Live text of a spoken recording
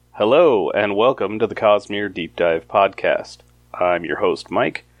Hello, and welcome to the Cosmere Deep Dive Podcast. I'm your host,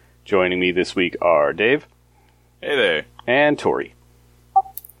 Mike. Joining me this week are Dave. Hey there. And Tori.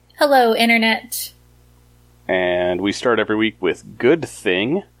 Hello, Internet. And we start every week with Good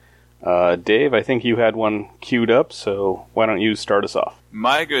Thing. Dave, I think you had one queued up, so why don't you start us off?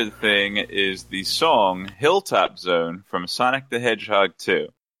 My good thing is the song Hilltop Zone from Sonic the Hedgehog 2.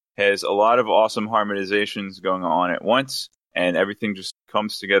 Has a lot of awesome harmonizations going on at once, and everything just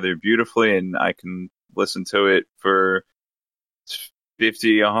comes together beautifully, and I can listen to it for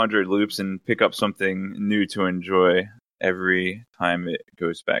 50, 100 loops and pick up something new to enjoy every time it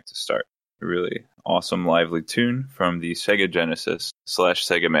goes back to start. A really awesome, lively tune from the Sega Genesis /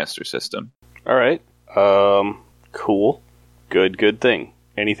 Sega Master System. Alright, cool. Good thing.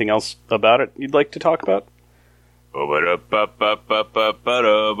 Anything else about it you'd like to talk about? Oh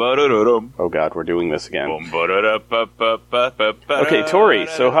god, we're doing this again. Okay, Tori,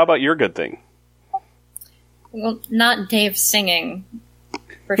 so how about your good thing? Well, not Dave singing,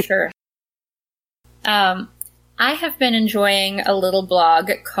 for sure. I have been enjoying a little blog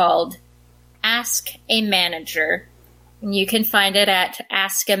called Ask a Manager. You can find it at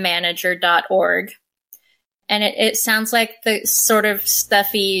askamanager.org. And it sounds like the sort of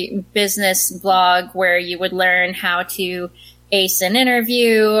stuffy business blog where you would learn how to ace an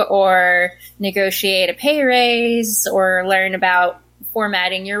interview or negotiate a pay raise or learn about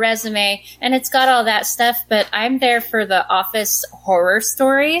formatting your resume. And it's got all that stuff, but I'm there for the office horror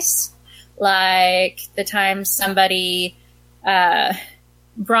stories. Like the time somebody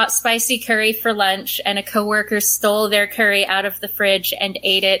brought spicy curry for lunch and a coworker stole their curry out of the fridge and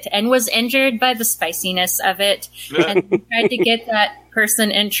ate it and was injured by the spiciness of it and tried to get that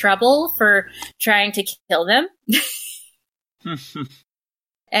person in trouble for trying to kill them.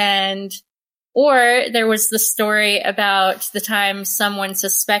 Or there was the story about the time someone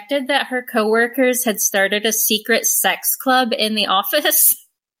suspected that her coworkers had started a secret sex club in the office.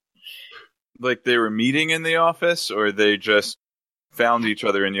 Like they were meeting in the office, or they just found each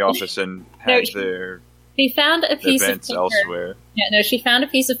other in the office and had she found a piece events of paper elsewhere. Yeah, no, she found a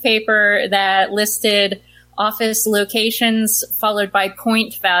piece of paper that listed office locations followed by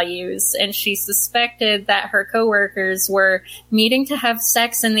point values, and she suspected that her coworkers were meeting to have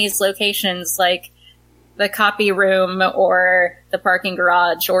sex in these locations, like the copy room or the parking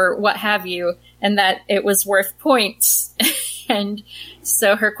garage or what have you, and that it was worth points. And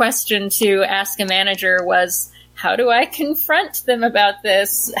so her question to Ask a Manager was, how do I confront them about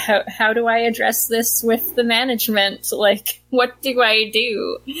this? How do I address this with the management? Like, what do I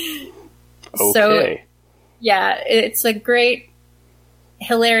do? Okay. So, yeah, it's a great,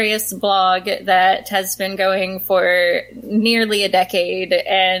 hilarious blog that has been going for nearly a decade,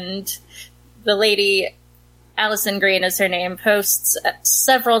 and the lady, Allison Green is her name, posts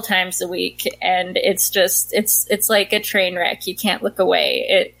several times a week, and it's like a train wreck. You can't look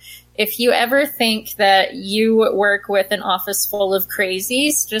away. If you ever think that you work with an office full of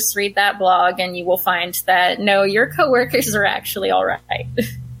crazies, just read that blog and you will find that, no, your coworkers are actually all right.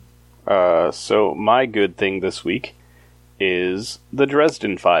 So my good thing this week is the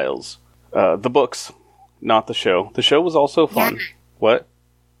Dresden Files. The books, not the show. The show was also fun. Yeah. What?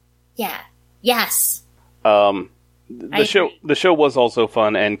 Yeah. Yes. The show was also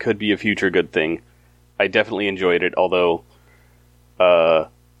fun and could be a future good thing. I definitely enjoyed it, although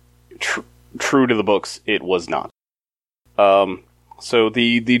true to the books, it was not. So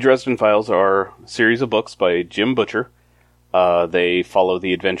the Dresden Files are a series of books by Jim Butcher. They follow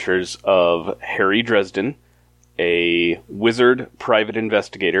the adventures of Harry Dresden, a wizard private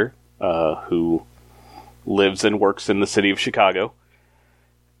investigator who lives and works in the city of Chicago.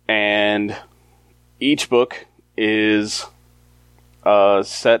 And each book is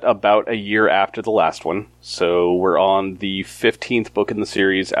set about a year after the last one. So we're on the 15th book in the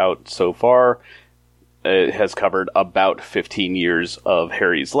series out so far. It has covered about 15 years of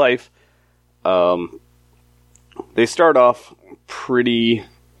Harry's life. They start off pretty,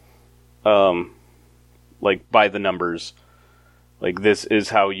 like, by the numbers. Like, this is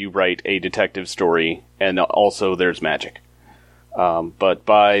how you write a detective story, and also there's magic. But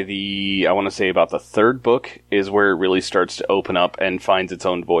by I want to say about the third book is where it really starts to open up and finds its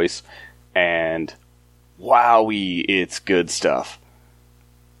own voice. And wowee, it's good stuff.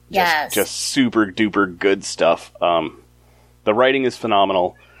 Yes. Just super duper good stuff. The writing is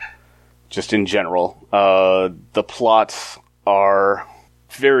phenomenal, just in general. The plots are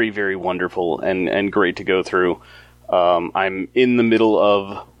very, very wonderful and great to go through. I'm in the middle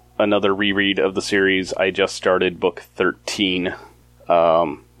of another reread of the series. I just started book 13,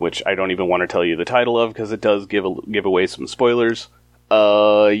 which I don't even want to tell you the title of because it does give away some spoilers.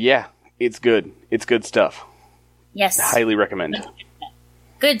 Yeah, it's good. It's good stuff. Yes. Highly recommend.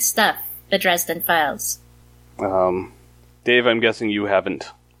 Good stuff. The Dresden Files. Dave, I'm guessing you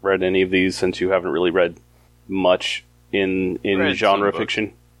haven't read any of these since you haven't really read much in genre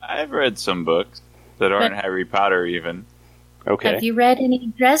fiction. I've read some books that aren't Harry Potter even. Okay. Have you read any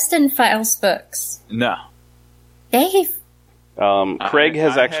Dresden Files books? No. Dave? Craig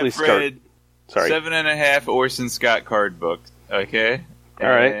has actually started. Sorry. 7.5 Orson Scott Card books. Okay. All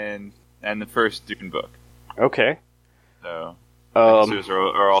right. And the first Dune book. Okay. So those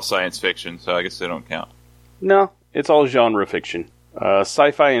are all science fiction, so I guess they don't count. No, it's all genre fiction.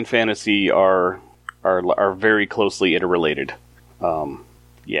 Sci-fi and fantasy are very closely interrelated.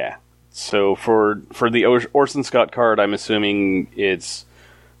 Yeah. So for the Orson Scott Card, I'm assuming it's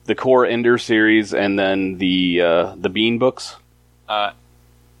the core Ender series and then the Bean books.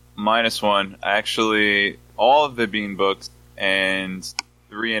 -1. Actually, all of the Bean books and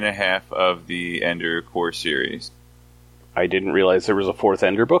 3.5 of the Ender core series. I didn't realize there was a fourth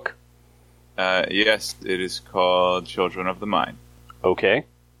Ender book. Yes, it is called Children of the Mind. Okay.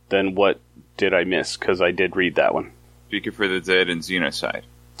 Then what did I miss? Because I did read that one. Speaker for the Dead and Xenocide.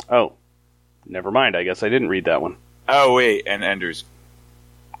 Oh. Never mind. I guess I didn't read that one. Oh, wait. And Ender's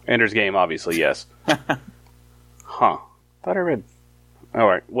Game, obviously, yes. Huh. Thought I read...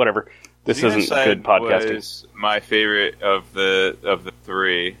 Alright, whatever. This isn't good podcasting. Was my favorite of the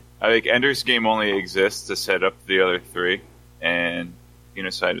three. I think Ender's Game only exists to set up the other three, and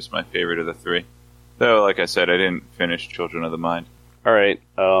Xenocide is my favorite of the three. Though, like I said, I didn't finish Children of the Mind. Alright,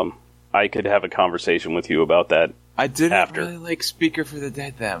 I could have a conversation with you about that. I didn't after. really like Speaker for the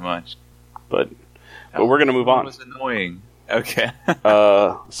Dead that much. But we're going to move on. It was annoying. Okay.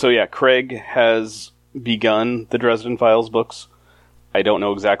 So yeah, Craig has begun the Dresden Files books. I don't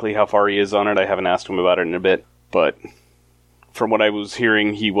know exactly how far he is on it. I haven't asked him about it in a bit, but from what I was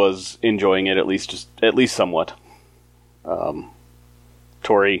hearing, he was enjoying it at least somewhat.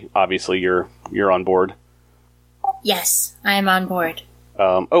 Tori, obviously you're on board. Yes, I am on board.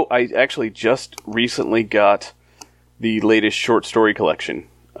 I actually just recently got the latest short story collection,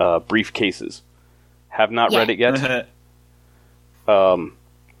 Briefcases. Have not read it yet.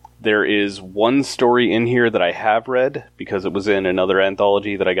 There is one story in here that I have read, because it was in another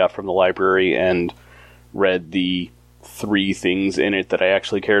anthology that I got from the library, and read the 3 things in it that I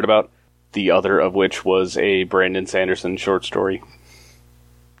actually cared about. The other of which was a Brandon Sanderson short story.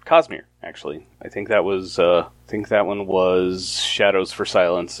 Cosmere, actually. I think that one was Shadows for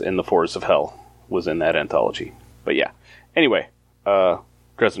Silence in the Forests of Hell was in that anthology. But yeah. Anyway,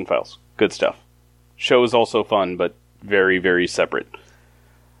 Dresden Files. Good stuff. Show is also fun, but very, very separate.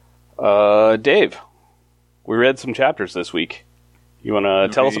 Dave, we read some chapters this week. You want to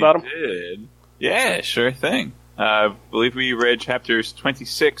tell us about them? Did. Yeah, sure thing. I believe we read chapters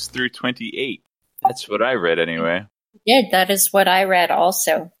 26 through 28. That's what I read anyway. Yeah, that is what I read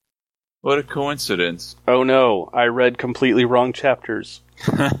also. What a coincidence. Oh no, I read completely wrong chapters.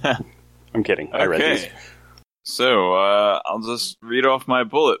 I'm kidding. Okay. I read these. So, I'll just read off my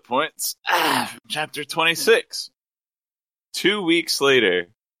bullet points. Chapter 26. 2 weeks later,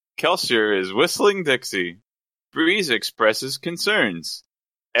 Kelsier is whistling Dixie. Breeze expresses concerns.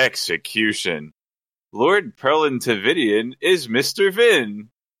 Execution. Lord Perlin-Tavidian is Mr. Vin.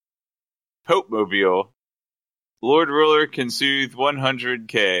 Pope-mobile. Lord Ruler can soothe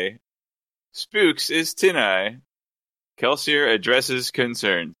 100k. Spooks is Tin-Eye. Kelsier addresses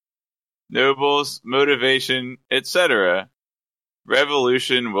concerns. Nobles, motivation, etc.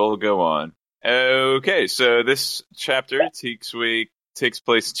 Revolution will go on. Okay, so this chapter takes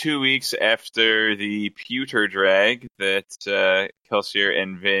place 2 weeks after the pewter drag that Kelsier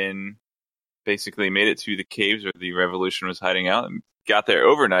and Vin basically made it to the caves where the revolution was hiding out and got there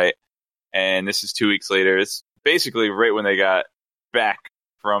overnight. And this is 2 weeks later. It's basically right when they got back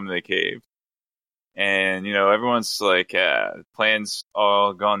from the cave. And, everyone's like, plans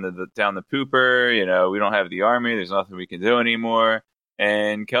all gone down the pooper. We don't have the army. There's nothing we can do anymore.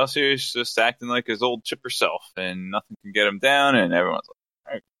 And Kelsier's just acting like his old chipper self, and nothing can get him down. And everyone's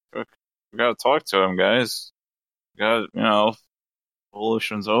like, all right, we gotta talk to him, guys.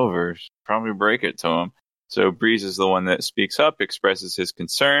 Revolution's over. Probably break it to him. So Breeze is the one that speaks up, expresses his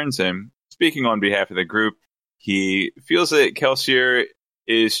concerns, and speaking on behalf of the group, he feels that Kelsier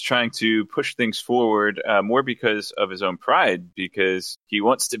is trying to push things forward more because of his own pride, because he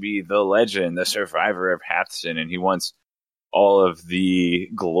wants to be the legend, the survivor of Hathsin, and he wants all of the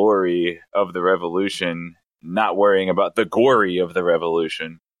glory of the revolution, not worrying about the gory of the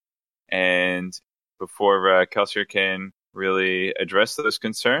revolution. And before Kelsier can really address those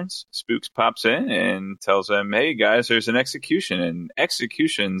concerns. Spooks pops in and tells them, hey guys, there's an execution, and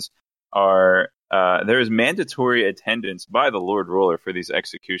executions are there is mandatory attendance by the Lord Ruler for these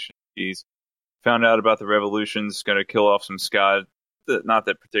executions. He's found out about the revolutions, going to kill off some Scott, not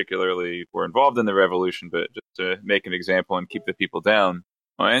that particularly were involved in the revolution, but just to make an example and keep the people down.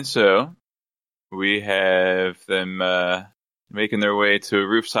 And so we have them making their way to a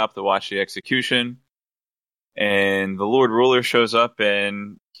rooftop to watch the execution. And the Lord Ruler shows up,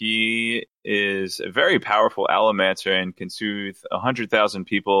 and he is a very powerful allomancer and can soothe 100,000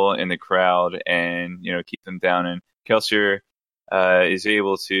 people in the crowd and, keep them down. And Kelsier is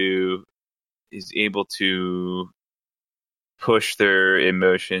able to push their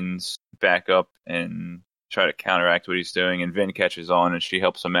emotions back up and try to counteract what he's doing. And Vin catches on, and she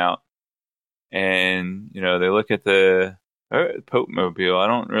helps him out. And, they look at the Pope Mobile. I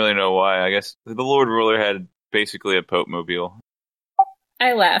don't really know why. I guess the Lord Ruler had basically a Pope Mobile.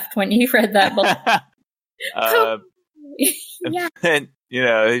 I laughed when you read that book. Yeah. And,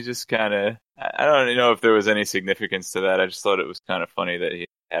 he just kind of, I don't know if there was any significance to that. I just thought it was kind of funny that he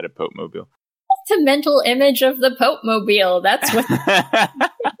had a Pope Mobile. It's a mental image of the Pope Mobile. That's what.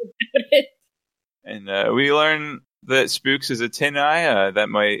 And we learn that Spooks is a tin eye. That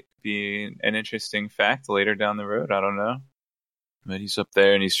might be an interesting fact later down the road. I don't know. But he's up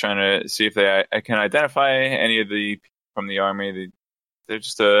there and he's trying to see if I can identify any of the people from the army. They're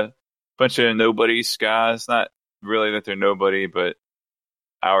just a bunch of nobody scars. Not really that they're nobody, but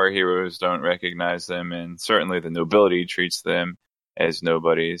our heroes don't recognize them, and certainly the nobility treats them as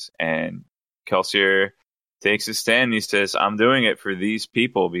nobodies. And Kelsier takes a stand and he says, I'm doing it for these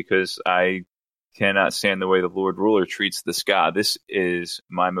people because I cannot stand the way the Lord Ruler treats the Ska. This is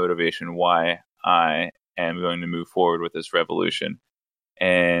my motivation why I am going to move forward with this revolution.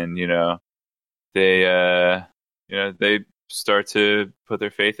 And, they start to put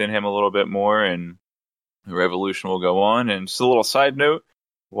their faith in him a little bit more, and the revolution will go on. And just a little side note,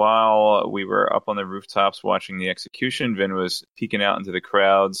 while we were up on the rooftops watching the execution, Vin was peeking out into the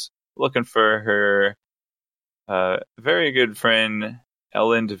crowds, looking for her very good friend,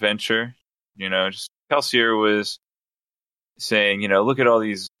 Ellen DeVenture. Just Kelsier was saying, look at all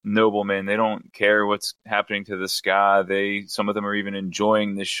these noblemen. They don't care what's happening to the Ska. Some of them are even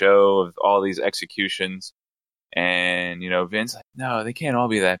enjoying the show of all these executions. And, Vin's like, no, they can't all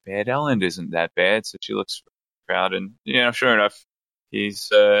be that bad. Ellen isn't that bad. So she looks proud. And, sure enough,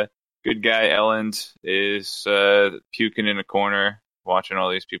 he's a good guy. Ellen is puking in a corner, watching all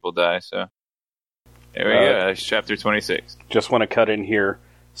these people die. So there we go. That's chapter 26. Just want to cut in here.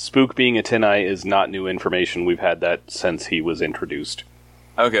 Spook being a tin eye is not new information. We've had that since he was introduced.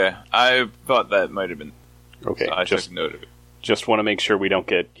 Okay. I thought that might have been. Okay. So I took note of it. Just want to make sure we don't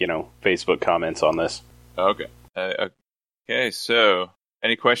get, Facebook comments on this. Okay. Okay, so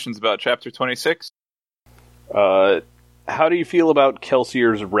any questions about chapter 26? How do you feel about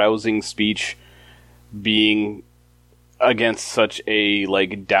Kelsier's rousing speech being against such a,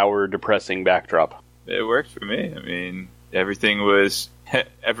 dour, depressing backdrop? It worked for me. I mean, everything was...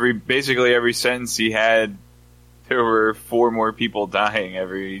 Basically every sentence he had, there were 4 more people dying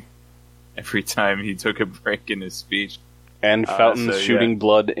every time he took a break in his speech. And fountains shooting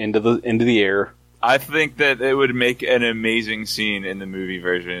blood into the air. I think that it would make an amazing scene in the movie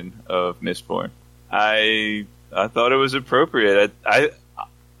version of Mistborn. I thought it was appropriate. I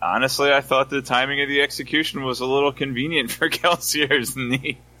honestly, I thought the timing of the execution was a little convenient for Kelsier's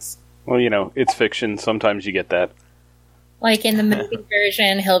needs. Well, it's fiction. Sometimes you get that. Like in the movie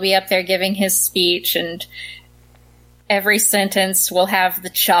version, he'll be up there giving his speech, and every sentence will have the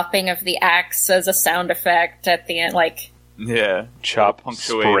chopping of the axe as a sound effect at the end. Yeah, chop,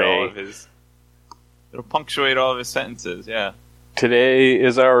 spray. It'll punctuate all of his sentences, yeah. Today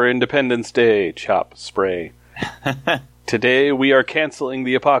is our Independence Day, chop, spray. Today we are canceling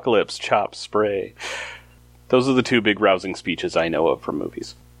the apocalypse, chop, spray. Those are the 2 big rousing speeches I know of from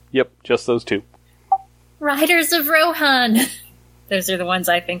movies. Yep, just those 2. Riders of Rohan! Those are the ones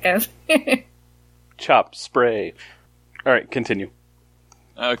I think of. Chop, spray. Alright, continue.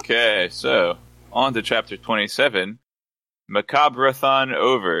 Okay, so, on to chapter 27. Macabrathon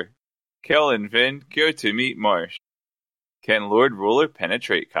over. Kel and Vin go to meet Marsh. Can Lord Ruler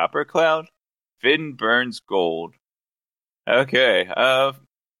penetrate Copper Cloud? Vin burns gold. Okay,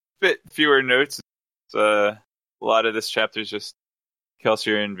 bit fewer notes. A lot of this chapter is just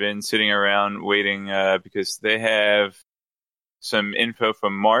Kelsier and Vin sitting around waiting because they have some info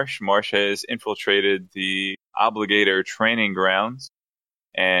from Marsh. Marsh has infiltrated the Obligator training grounds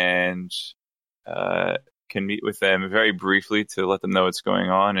and can meet with them very briefly to let them know what's going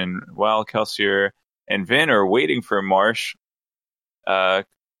on. And while Kelsier and Vin are waiting for Marsh.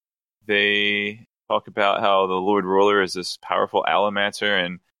 They talk about how the Lord Ruler is this powerful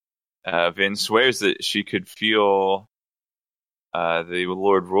Allomancer, and Vin swears that she could feel the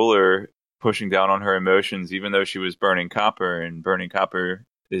Lord Ruler pushing down on her emotions, even though she was burning copper, and burning copper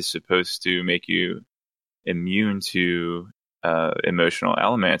is supposed to make you immune to emotional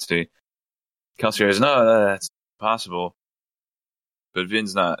allomancy. Kelsier says, no, that's possible. But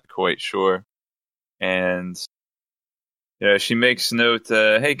Vin's not quite sure. And she makes note,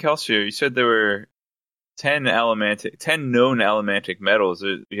 hey, Kelsier, you said there were 10 known allomantic metals.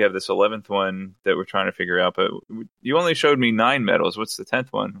 You have this 11th one that we're trying to figure out, but you only showed me 9 metals. What's the 10th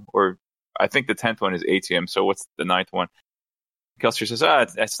one? Or I think the 10th one is atium, so what's the 9th one? Kelsier says,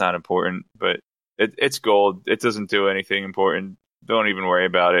 that's not important, but it's gold. It doesn't do anything important. Don't even worry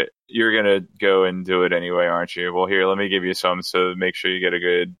about it. You're going to go and do it anyway, aren't you? Well, here, let me give you some, so make sure you get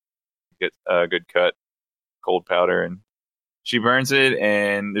a good cut gold powder. And she burns it,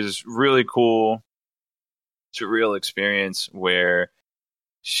 and there's this really cool surreal experience where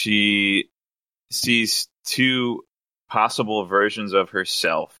she sees 2 possible versions of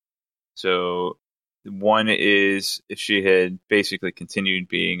herself. So one is if she had basically continued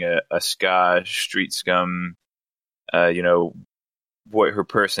being a ska street scum, what her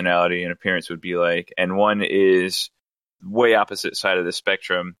personality and appearance would be like. And one is way opposite side of the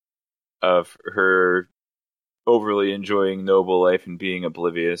spectrum of her overly enjoying noble life and being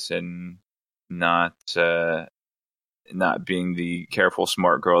oblivious and not being the careful,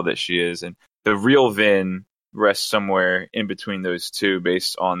 smart girl that she is. And the real Vin rests somewhere in between those two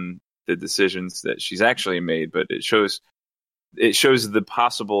based on the decisions that she's actually made. But it shows the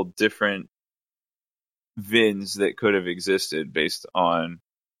possible different Vins that could have existed based on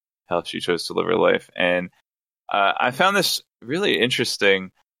how she chose to live her life. And I found this really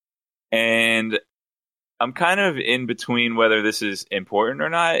interesting, and I'm kind of in between whether this is important or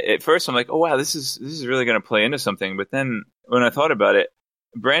not. At first, I'm like, oh, wow, this is really going to play into something. But then when I thought about it,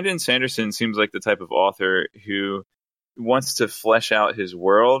 Brandon Sanderson seems like the type of author who wants to flesh out his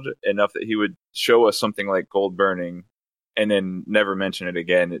world enough that he would show us something like gold burning and then never mention it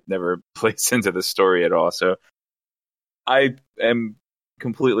again. It never plays into the story at all. So I am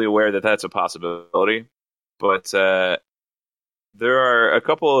completely aware that that's a possibility. But there are a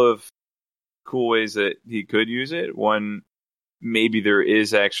couple of cool ways that he could use it. One, maybe there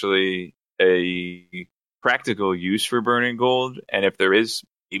is actually a practical use for burning gold, and if there is,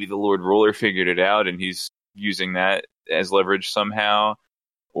 maybe the Lord Ruler figured it out and he's using that as leverage somehow,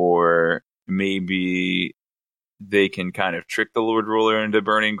 or maybe they can kind of trick the Lord Ruler into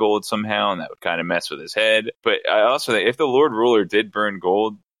burning gold somehow, and that would kind of mess with his head. But I also think if the Lord Ruler did burn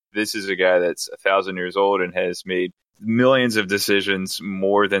gold, this is a guy that's 1,000 years old and has made millions of decisions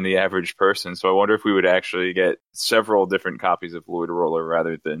more than the average person. So I wonder if we would actually get several different copies of Lord Ruler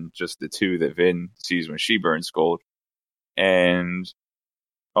rather than just the 2 that Vin sees when she burns gold. And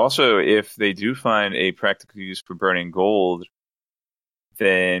also, if they do find a practical use for burning gold,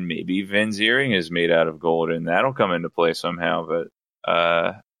 then maybe Vin's earring is made out of gold, and that'll come into play somehow. But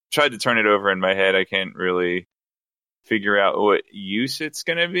tried to turn it over in my head. I can't really figure out what use it's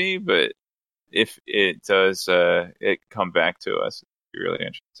going to be, but if it does it come back to us, it'd be really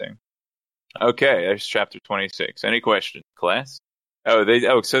interesting. Okay, there's chapter 26. Any questions, class? So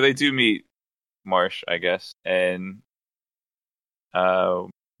they do meet Marsh, I guess, and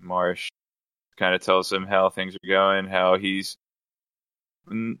Marsh kind of tells him how things are going, how he's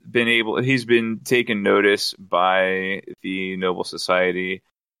been taken notice by the Noble Society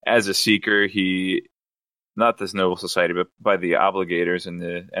as a seeker. Not this Noble Society, but by the obligators and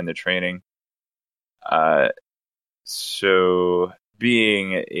the training. So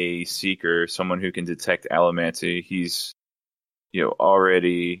being a seeker, someone who can detect allomancy, he's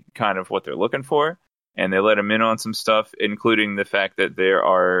already kind of what they're looking for, and they let him in on some stuff, including the fact that there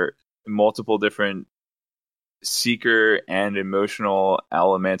are multiple different seeker and emotional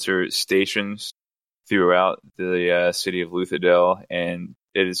allomancer stations throughout the city of Luthadel, and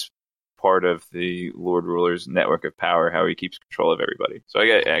it is part of the Lord Ruler's network of power, how he keeps control of everybody. So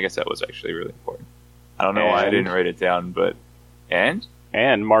I guess that was actually really important. I don't know why I didn't write it down, but...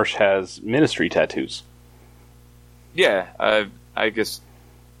 And Marsh has ministry tattoos. Yeah, I guess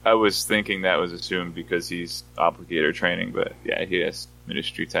I was thinking that was assumed because he's obligator training, but yeah, he has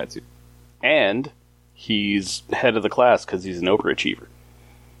ministry tattoo. And he's head of the class because he's an overachiever.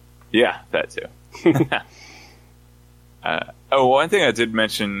 Yeah, that too. One thing I did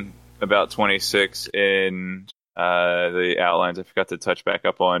mention about 26 in the outlines I forgot to touch back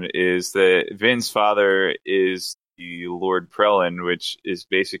up on is that Vin's father is the Lord Prelin, which is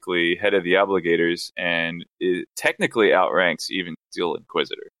basically head of the Obligators, and it technically outranks even Steel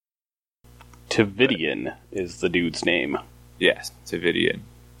Inquisitor. Tavidian is the dude's name. Yes, Tavidian.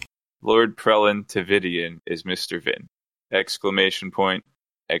 Lord Prelin Tavidian is Mr. Vin. Exclamation point,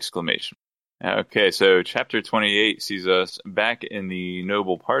 exclamation. Okay, so chapter 28 sees us back in the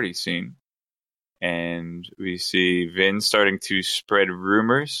noble party scene. And we see Vin starting to spread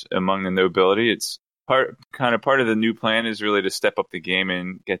rumors among the nobility. It's part of the new plan is really to step up the game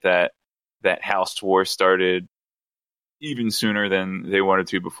and get that house war started even sooner than they wanted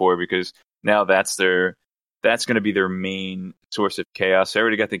to before, because now that's going to be their main source of chaos. They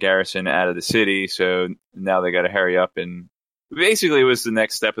already got the garrison out of the city, so now they got to hurry up. And basically, it was the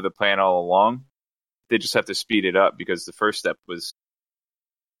next step of the plan all along. They just have to speed it up because the first step was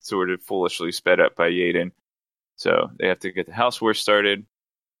sort of foolishly sped up by Yaden. So they have to get the house war started.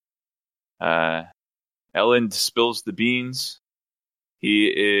 Elend spills the beans. He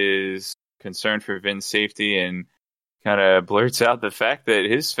is concerned for Vin's safety and kind of blurts out the fact that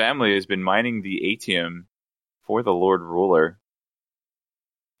his family has been mining the Atium for the Lord Ruler.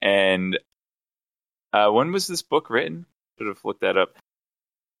 And when was this book written? Should have looked that up.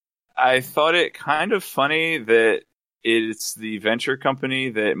 I thought it kind of funny that it's the venture company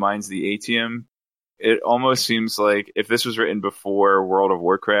that mines the Atium. It almost seems like if this was written before World of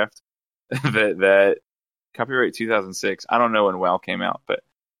Warcraft, that copyright 2006. I don't know when WoW came out, but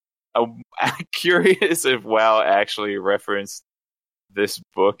I'm curious if WoW actually referenced this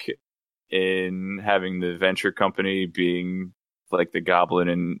book in having the venture company being like the Goblin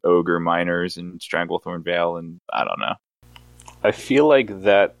and Ogre miners and Stranglethorn Vale, and I don't know. I feel like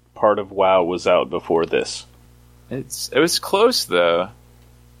that part of WoW was out before this. It was close though.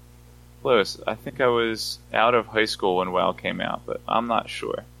 Close. I think I was out of high school when WoW came out, but I'm not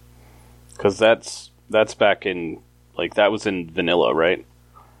sure. Because that's back in, like, that was in vanilla, right?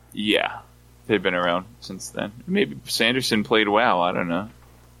 Yeah. They've been around since then. Maybe Sanderson played WoW, I don't know.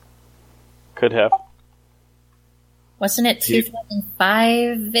 Could have. Wasn't it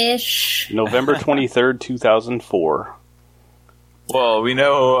 2005-ish? November 23rd, 2004. Well, we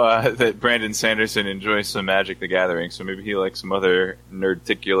know that Brandon Sanderson enjoys some Magic the Gathering, so maybe he likes some other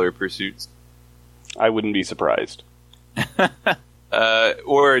nerdicular pursuits. I wouldn't be surprised.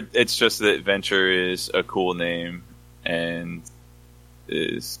 Or it's just that Venture is a cool name and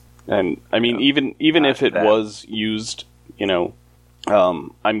is... And, I mean, even if it was used, you know,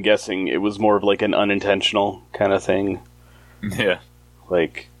 I'm guessing it was more of like an unintentional kind of thing. Yeah.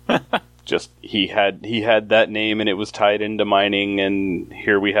 Like... Just he had that name and it was tied into mining, and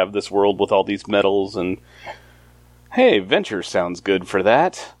here we have this world with all these metals, and hey, venture sounds good for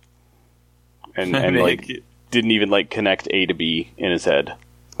that. And like didn't even like connect A to B in his head.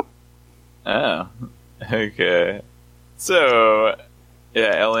 Oh, okay. So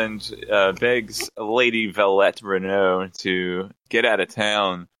yeah, Elend begs Lady Valette Renault to get out of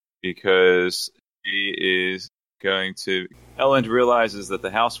town because she is going to... Elend realizes that the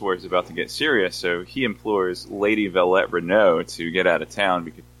house war is about to get serious, so he implores Lady Valette Renault to get out of town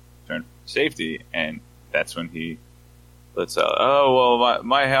because of concern for safety, and that's when he lets out, oh, well,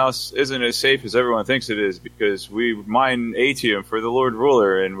 my house isn't as safe as everyone thinks it is because we mine Atium for the Lord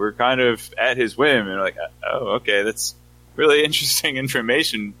Ruler, and we're kind of at his whim. And like, oh, okay, that's really interesting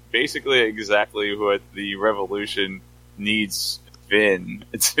information. Basically exactly what the Revolution needs Vin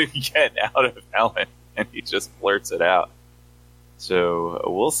to get out of Elend, and he just blurts it out. So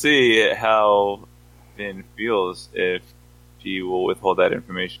we'll see how Vin feels, if she will withhold that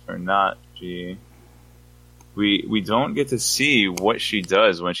information or not. We don't get to see what she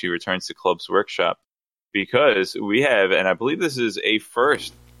does when she returns to Club's workshop, because we have, and I believe this is a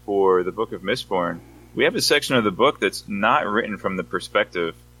first for the Book of Mistborn, we have a section of the book that's not written from the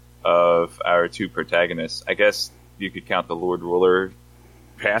perspective of our two protagonists. I guess you could count the Lord Ruler,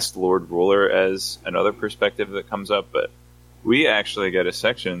 past Lord Ruler, as another perspective that comes up, but we actually get a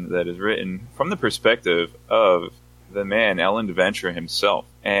section that is written from the perspective of the man, Elend Venture himself.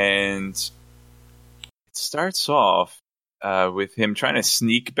 And it starts off with him trying to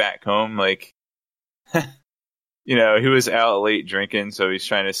sneak back home. Like, you know, he was out late drinking, so he's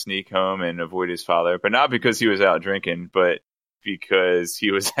trying to sneak home and avoid his father. But not because he was out drinking, but because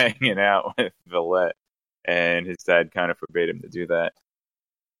he was hanging out with Valette. And his dad kind of forbade him to do that.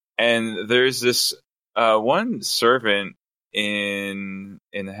 And there's this one servant in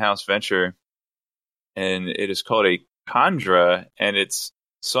the house Venture, and it is called a Khandra, and it's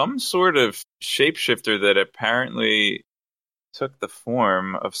some sort of shapeshifter that apparently took the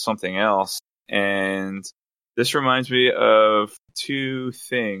form of something else. And this reminds me of two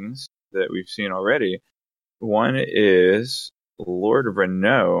things that we've seen already. One is Lord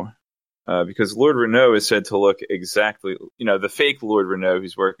Renault, because Lord Renault is said to look exactly, the fake Lord Renault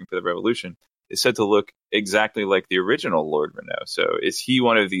who's working for the Revolution is said to look exactly like the original Lord Renault. So is he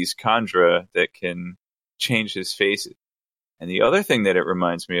one of these Kandra that can change his face? And the other thing that it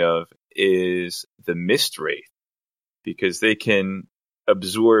reminds me of is the Mist Wraith, because they can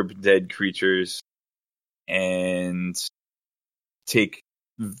absorb dead creatures and take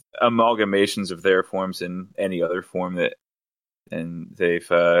amalgamations of their forms in any other form that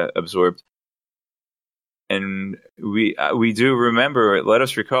they've absorbed. And we do remember, let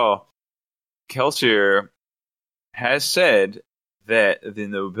us recall, Kelsier has said that the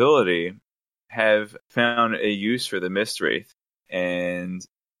nobility have found a use for the Mist Wraith, and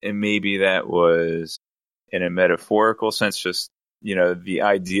maybe that was in a metaphorical sense, just, the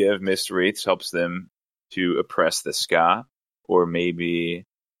idea of Mist Wraiths helps them to oppress the Ska, or maybe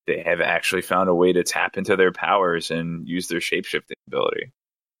they have actually found a way to tap into their powers and use their shapeshifting ability.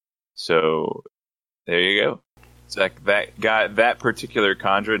 So there you go. It's like that particular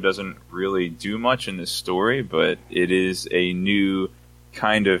Kandra doesn't really do much in this story, but it is a new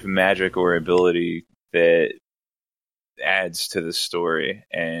kind of magic or ability that adds to the story,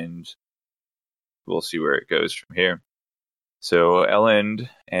 and we'll see where it goes from here. So Elend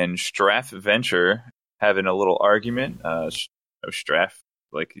and Straff Venture having a little argument. Straff,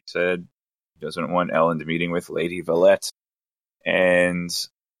 like he said, doesn't want Elend meeting with Lady Valette, and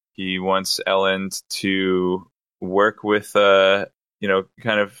he wants Elend to work with, kind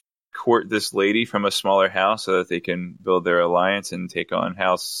of court this lady from a smaller house so that they can build their alliance and take on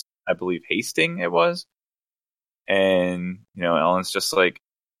House, I believe, Hasting it was. And, Elend's just like,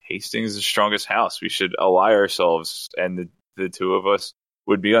 Hastings is the strongest house. We should ally ourselves, and the two of us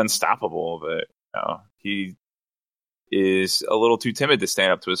would be unstoppable. But he is a little too timid to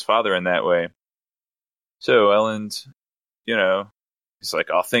stand up to his father in that way. So Elend, he's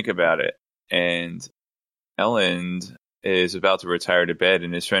like, I'll think about it. And Elend is about to retire to bed,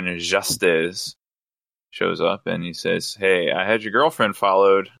 and his friend Justes shows up, and he says, hey, I had your girlfriend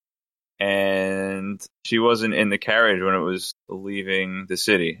followed, and she wasn't in the carriage when it was leaving the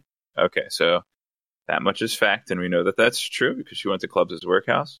city. Okay, so that much is fact, and we know that that's true because she went to Clubs'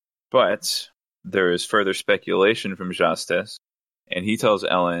 workhouse. But there is further speculation from Justes, and he tells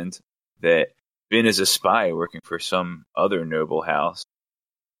Elend that Vin is a spy working for some other noble house.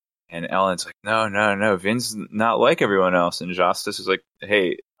 And Elend's like, no, Vin's not like everyone else. And Justes is like,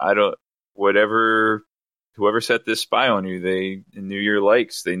 hey, whoever set this spy on you, they knew your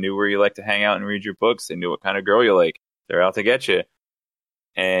likes. They knew where you like to hang out and read your books. They knew what kind of girl you like. They're out to get you.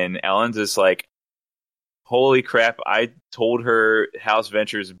 And Elend's is like, holy crap, I told her House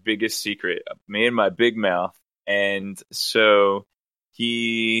Venture's biggest secret, me and my big mouth. And so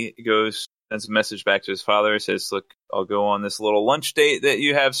he sends a message back to his father, says, look, I'll go on this little lunch date that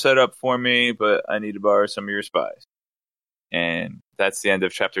you have set up for me, but I need to borrow some of your spies. And that's the end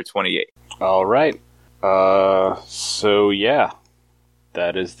of chapter 28. All right. So yeah,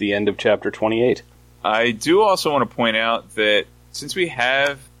 that is the end of chapter 28. I do also want to point out that since we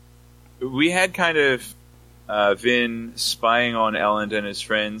had kind of Vin spying on Elend and his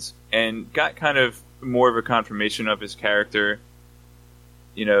friends, and got kind of more of a confirmation of his character,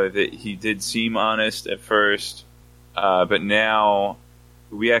 that he did seem honest at first, but now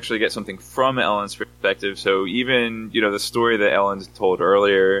we actually get something from Elend's perspective. So even, the story that Elend told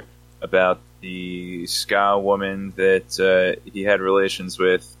earlier about the Ska woman that he had relations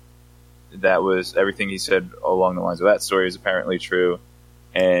with, that was everything he said along the lines of that story is apparently true.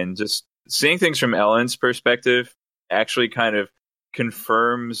 And just seeing things from Elend's perspective actually kind of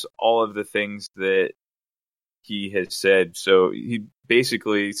confirms all of the things that he has said. So he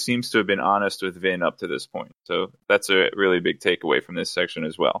basically seems to have been honest with Vin up to this point. So that's a really big takeaway from this section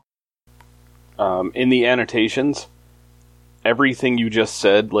as well. In the annotations, everything you just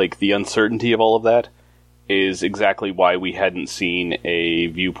said, like the uncertainty of all of that, is exactly why we hadn't seen a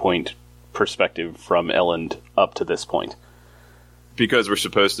viewpoint perspective from Elend up to this point. Because we're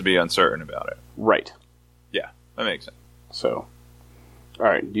supposed to be uncertain about it. Right. Yeah, that makes sense. So,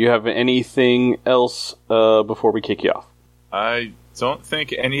 alright, do you have anything else before we kick you off? I don't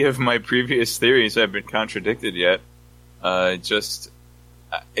think any of my previous theories have been contradicted yet.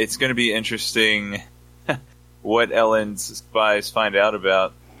 It's going to be interesting what Elend's spies find out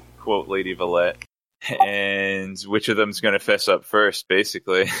about, quote, Lady Valette, and which of them's going to fess up first,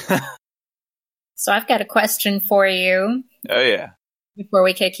 basically. So I've got a question for you. Oh, yeah. Before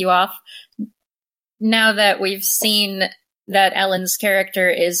we kick you off. Now that we've seen that Elend's character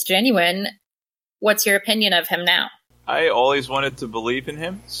is genuine, what's your opinion of him now? I always wanted to believe in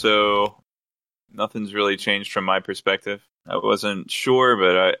him, so nothing's really changed from my perspective. I wasn't sure,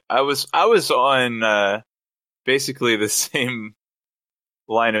 but I was on basically the same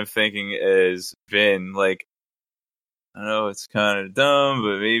line of thinking as Vin. Like, I know it's kind of dumb,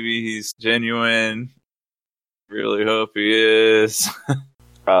 but maybe he's genuine. Really hope he is.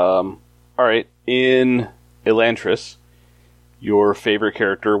 All right. In Elantris, your favorite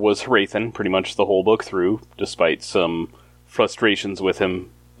character was Hrathen pretty much the whole book through, despite some frustrations with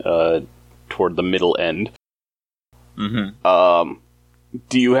him toward the middle end. Mm-hmm.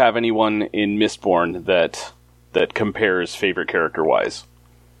 Do you have anyone in Mistborn that compares favorite character-wise?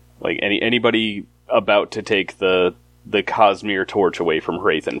 Like, anybody about to take the Cosmere torch away from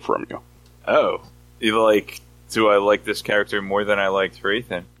Hrathen from you? Oh. Do I like this character more than I liked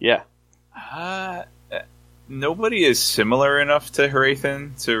Hrathen? Yeah. Nobody is similar enough to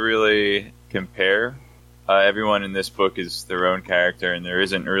Hrathen to really compare. Everyone in this book is their own character, and there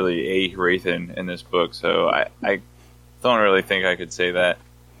isn't really a Hrathen in this book, so I don't really think I could say that.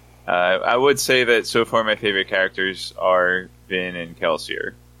 I would say that so far my favorite characters are Vin and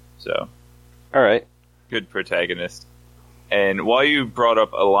Kelsier. So, all right. Good protagonist. And while you brought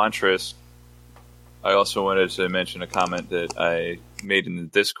up Elantris, I also wanted to mention a comment that I made in the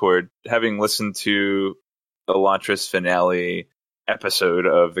Discord. Having listened to Elantris finale episode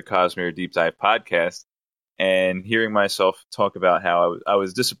of the Cosmere Deep Dive podcast, and hearing myself talk about how I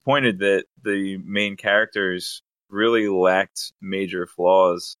was disappointed that the main characters really lacked major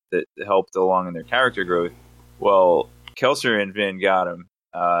flaws that helped along in their character growth. Well, Kelsier and Vin got them.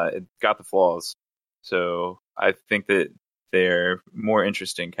 Got the flaws. So I think that they're more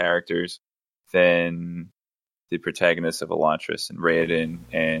interesting characters than the protagonists of Elantris and Raoden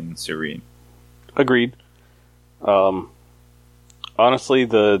and Serene. Agreed. Honestly,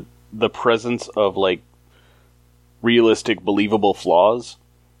 the presence of like realistic, believable flaws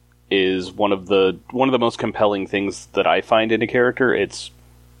is one of the most compelling things that I find in a character. It's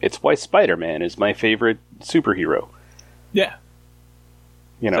why Spider-Man is my favorite superhero. Yeah.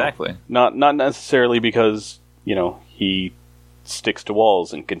 Exactly. Not necessarily because, he sticks to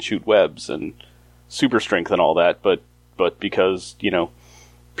walls and can shoot webs and super strength and all that, but because,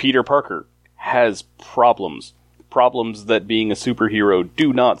 Peter Parker has problems that being a superhero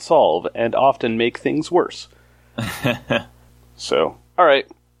do not solve and often make things worse. So, all right.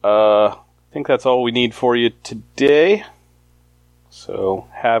 I think that's all we need for you today. So,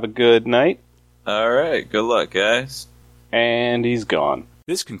 have a good night. All right. Good luck, guys. And he's gone.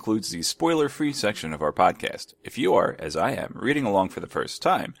 This concludes the spoiler-free section of our podcast. If you are, as I am, reading along for the first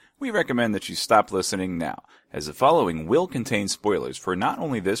time, we recommend that you stop listening now, as the following will contain spoilers for not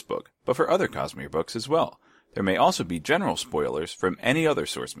only this book, but for other Cosmere books as well. There may also be general spoilers from any other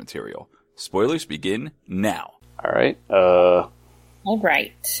source material. Spoilers begin now. All right. All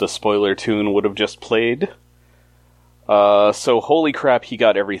right. The spoiler tune would have just played. So holy crap, he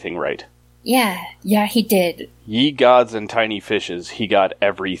got everything right. Yeah, he did. Ye gods and tiny fishes, he got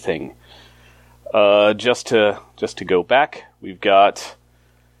everything. Just to go back, we've got...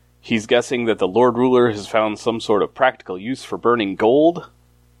 He's guessing that the Lord Ruler has found some sort of practical use for burning gold.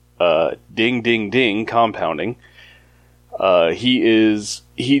 Ding, ding, ding, compounding.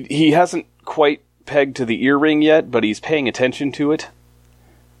 He hasn't quite pegged to the earring yet, but he's paying attention to it.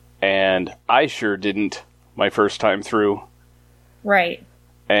 And I sure didn't my first time through. Right.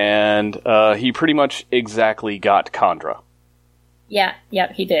 And he pretty much exactly got Kandra. Yeah,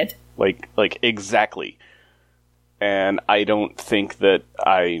 he did. Like exactly. And I don't think that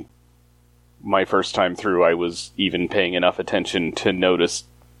my first time through, I was even paying enough attention to notice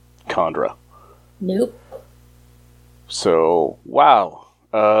Kandra. Nope. So, wow.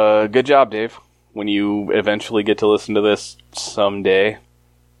 Good job, Dave. When you eventually get to listen to this someday,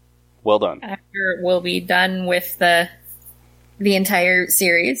 well done. After we'll be done with the entire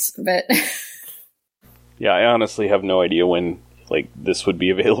series, but... Yeah, I honestly have no idea when this would be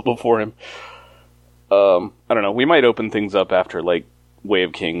available for him. I don't know. We might open things up after Way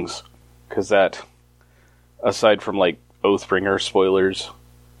of Kings, because that, aside from Oathbringer spoilers,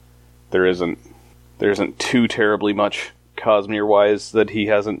 there isn't too terribly much Cosmere wise that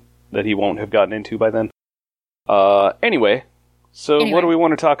he won't have gotten into by then. Anyway, what do we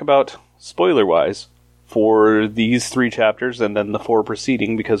want to talk about spoiler wise for these 3 chapters and then the 4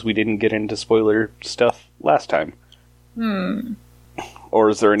 preceding, because we didn't get into spoiler stuff last time? Or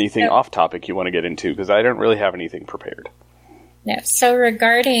is there anything off topic you want to get into? Because I don't really have anything prepared. No. So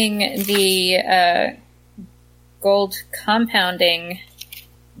regarding the gold compounding,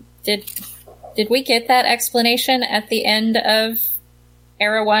 did we get that explanation at the end of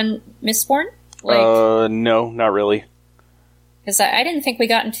Era 1 Mistborn? No, not really. Because I didn't think we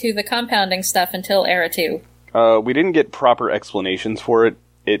got into the compounding stuff until Era 2. We didn't get proper explanations for it.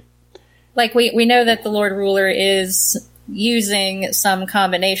 Like, we know that the Lord Ruler is using some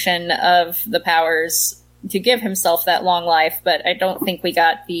combination of the powers to give himself that long life, but I don't think we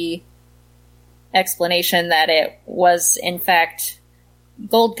got the explanation that it was, in fact,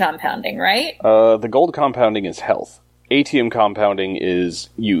 gold compounding, right? The gold compounding is health. Atium compounding is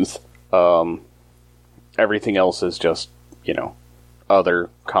youth. Everything else is just, other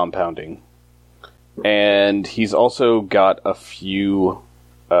compounding. And he's also got a few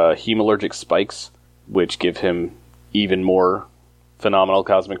hemalurgic spikes, which give him even more phenomenal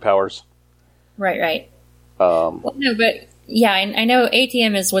cosmic powers. Right. Well, no, but yeah, I know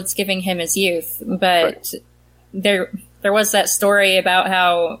ATM is what's giving him his youth, but there was that story about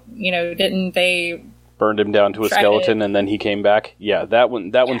how, didn't they burned him down to a skeleton and then he came back? Yeah,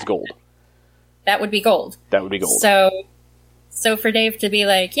 one's gold. That would be gold. That would be gold. So for Dave to be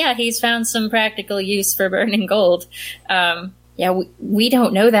like, yeah, he's found some practical use for burning gold. We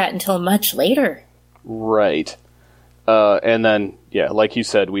don't know that until much later. Right. And then, like you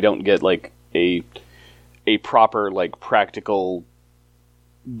said, we don't get, like, a proper, like, practical,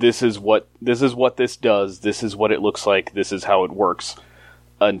 this is what this does, this is what it looks like, this is how it works,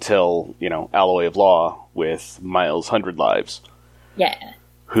 until, Alloy of Law with Miles 100 Lives. Yeah.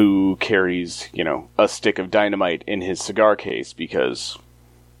 Who carries, a stick of dynamite in his cigar case, because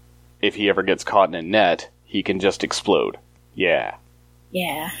if he ever gets caught in a net, he can just explode. Yeah.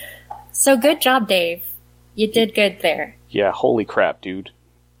 Yeah. So good job, Dave. You did good there. Yeah, holy crap, dude.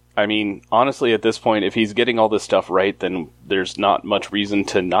 I mean, honestly, at this point, if he's getting all this stuff right, then there's not much reason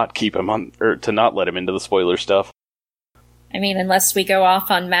to not keep him on, or to not let him into the spoiler stuff. I mean, unless we go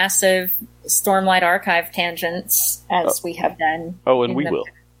off on massive Stormlight Archive tangents, as we have done. Oh, and we will.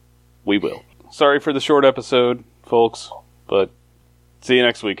 We will. Sorry for the short episode, folks, but see you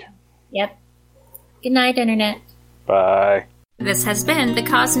next week. Yep. Good night, Internet. Bye. This has been the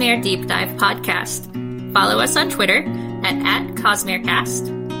Cosmere Deep Dive Podcast. Follow us on Twitter at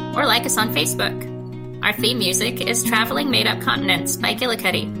CosmereCast, or like us on Facebook. Our theme music is Traveling Made Up Continents by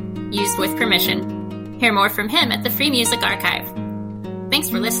Gillicuddy, used with permission. Hear more from him at the Free Music Archive.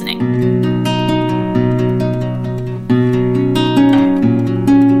 Thanks for listening.